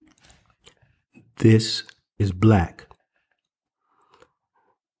This is Black.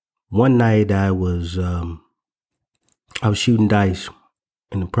 One night I was shooting dice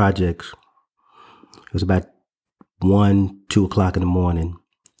in the projects. It was about 2 o'clock in the morning,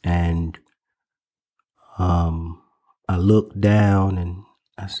 and I looked down and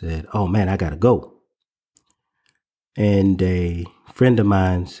I said, "Oh man, I gotta go." And a friend of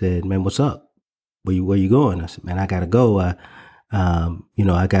mine said, "Man, what's up? Where you going?" I said, "Man, I gotta go.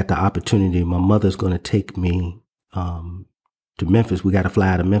 I got the opportunity. My mother's going to take me to Memphis. We got to fly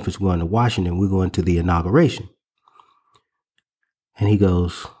out of Memphis. We're going to Washington. We're going to the inauguration." And he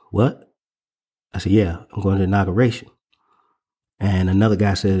goes, "What?" I said, "Yeah, I'm going to the inauguration." And another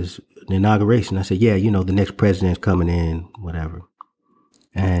guy says, "The inauguration?" I said, "Yeah, the next president's coming in, whatever."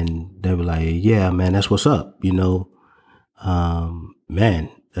 And they were like, "Yeah, man, that's what's up, man,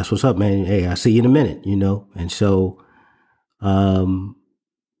 that's what's up, man. Hey, I'll see you in a minute, And so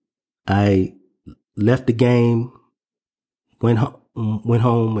I left the game, went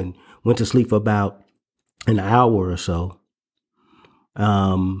home and went to sleep for about an hour or so.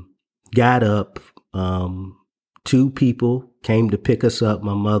 Got up. 2 people came to pick us up,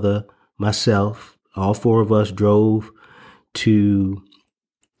 my mother, myself. All 4 of us drove to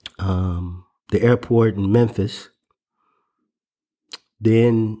the airport in Memphis,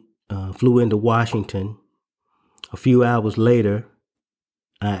 then flew into Washington. A few hours later,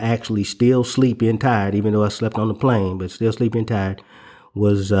 I actually still sleepy and tired, even though I slept on the plane, but still sleepy and tired,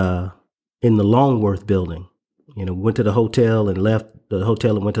 was in the Longworth building. Went to the hotel and left the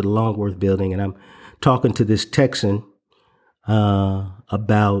hotel and went to the Longworth building, and I'm talking to this Texan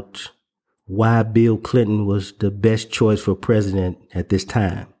about why Bill Clinton was the best choice for president at this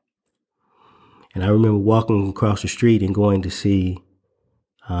time. And I remember walking across the street and going to see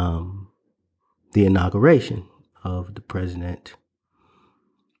the inauguration of the president.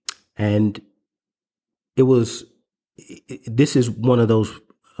 And this is one of those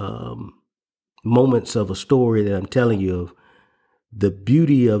moments of a story that I'm telling you of the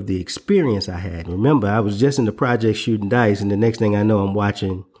beauty of the experience I had. Remember, I was just in the project shooting dice, and the next thing I know, I'm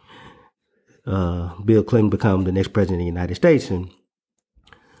watching Bill Clinton become the next president of the United States. And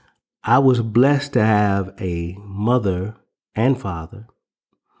I was blessed to have a mother and father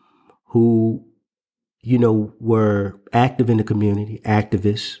who, were active in the community,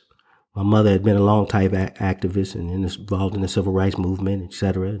 activists. My mother had been a long time activist and involved in the civil rights movement, et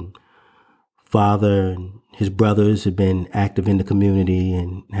cetera. And father and his brothers had been active in the community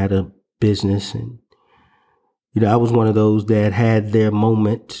and had a business. And, I was one of those that had their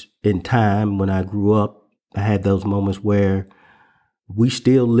moment in time when I grew up. I had those moments where we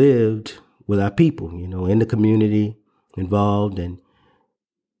still lived with our people, in the community, involved. And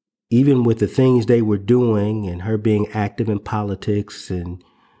even with the things they were doing and her being active in politics and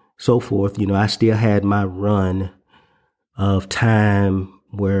so forth, I still had my run of time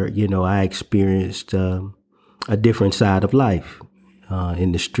where, I experienced a different side of life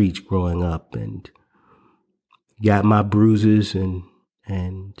in the streets growing up, and got my bruises and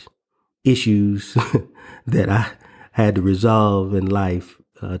issues that I had to resolve in life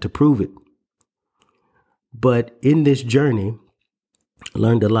to prove it. But in this journey, I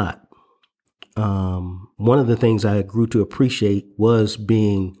learned a lot. One of the things I grew to appreciate was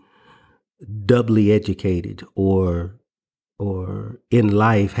being doubly educated, or in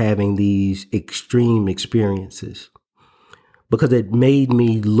life having these extreme experiences, because it made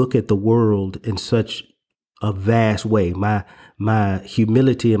me look at the world in such a vast way. My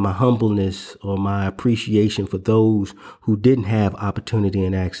humility and my humbleness, or my appreciation for those who didn't have opportunity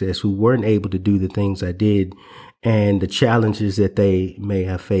and access, who weren't able to do the things I did, and the challenges that they may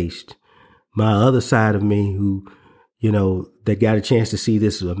have faced. My other side of me who, that got a chance to see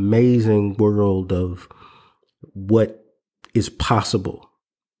this amazing world of what is possible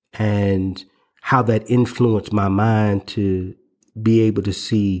and how that influenced my mind to be able to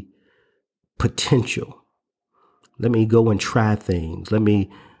see potential. Let me go and try things. Let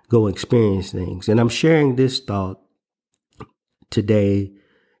me go experience things. And I'm sharing this thought today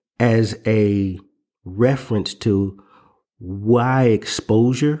as a reference to why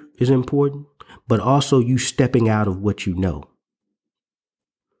exposure is important, but also you stepping out of what you know,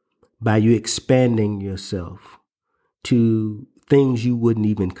 by you expanding yourself to things you wouldn't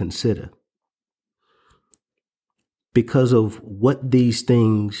even consider, because of what these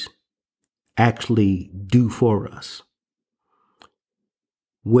things actually do for us,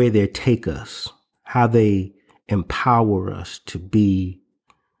 where they take us, how they empower us to be,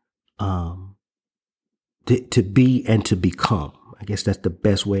 to be and to become. I guess that's the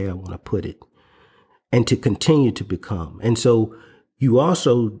best way I want to put it, and to continue to become. And so you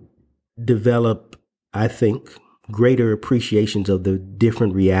also develop, I think, greater appreciations of the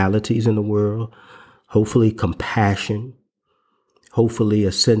different realities in the world, hopefully compassion, hopefully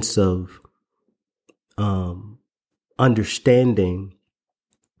a sense of understanding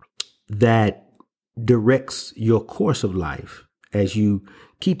that directs your course of life as you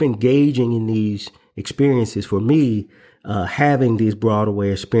keep engaging in these experiences. For me, having these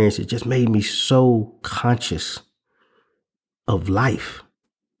Broadway experiences just made me so conscious of life.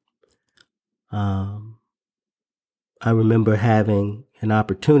 I remember having an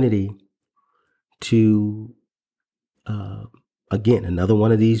opportunity to, again, another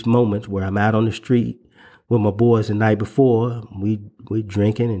one of these moments where I'm out on the street with my boys the night before. We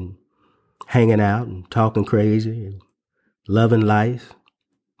drinking and hanging out and talking crazy and loving life.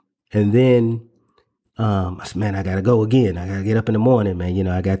 And then I said, man, I got to go again. I got to get up in the morning, man.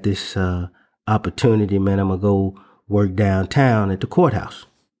 I got this opportunity, man. I'm going to go work downtown at the courthouse.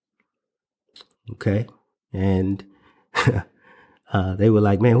 Okay. And they were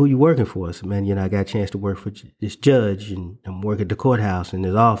like, man, who you working for? I said, man, I got a chance to work for this judge, and I'm working at the courthouse in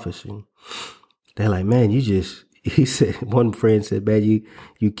his office. And they're like, man, he said, one friend said, man,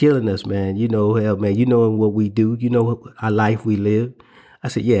 you killing us, man. Hell, man, what we do, our life we live. I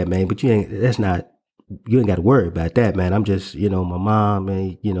said, yeah, man, but you ain't got to worry about that, man. I'm just, my mom,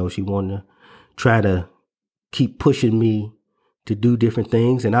 and, she wanted to try to keep pushing me to do different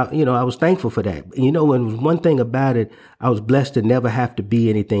things. And I was thankful for that. And one thing about it, I was blessed to never have to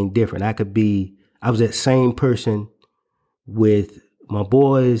be anything different. I was that same person with my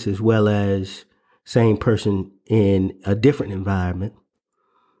boys as well as same person in a different environment.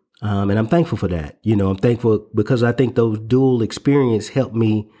 And I'm thankful for that. I'm thankful because I think those dual experience helped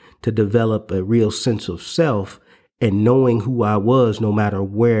me to develop a real sense of self and knowing who I was, no matter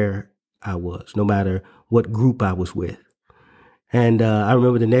where I was, no matter what group I was with. And I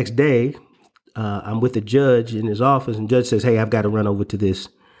remember the next day, I'm with the judge in his office, and the judge says, hey, I've got to run over to this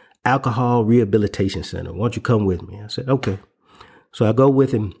alcohol rehabilitation center. Why don't you come with me? I said, okay. So I go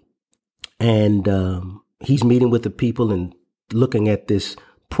with him, and he's meeting with the people and looking at this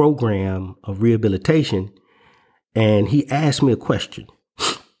program of rehabilitation. And he asked me a question.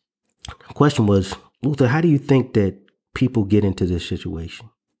 The question was, Luther, how do you think that people get into this situation?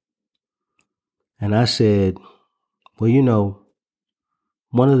 And I said, well,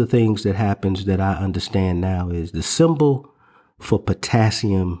 one of the things that happens that I understand now is the symbol for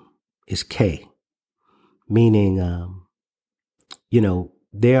potassium is K, meaning,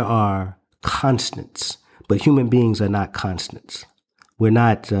 there are constants, but human beings are not constants. We're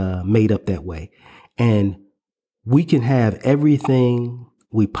not made up that way. And we can have everything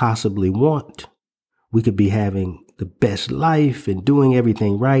we possibly want. We could be having the best life and doing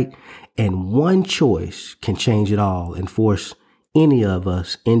everything right. And one choice can change it all and force any of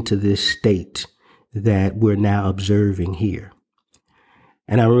us into this state that we're now observing here.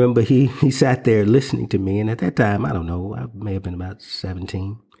 And I remember he sat there listening to me. And at that time, I don't know, I may have been about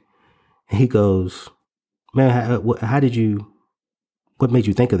 17. And he goes, man, what made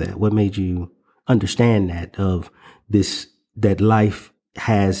you think of that? What made you understand that that life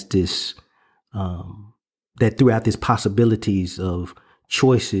has this, that throughout these possibilities of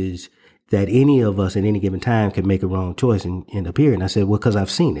choices that any of us at any given time can make a wrong choice and end up here? And I said, well, because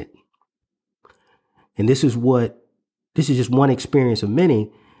I've seen it. And this is just one experience of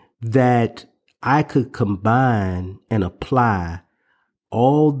many that I could combine and apply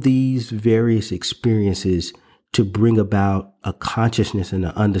all these various experiences to bring about a consciousness and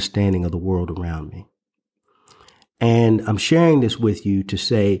an understanding of the world around me. And I'm sharing this with you to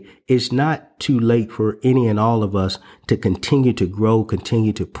say it's not too late for any and all of us to continue to grow,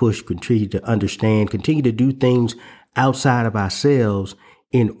 continue to push, continue to understand, continue to do things outside of ourselves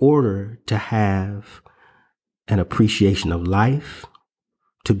in order to have an appreciation of life,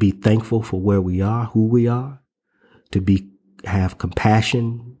 to be thankful for where we are, who we are, to have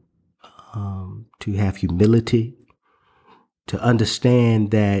compassion, to have humility, to understand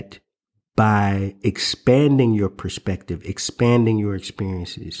that by expanding your perspective, expanding your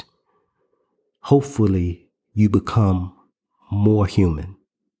experiences, hopefully you become more human.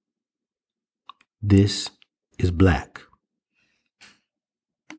 This is Black.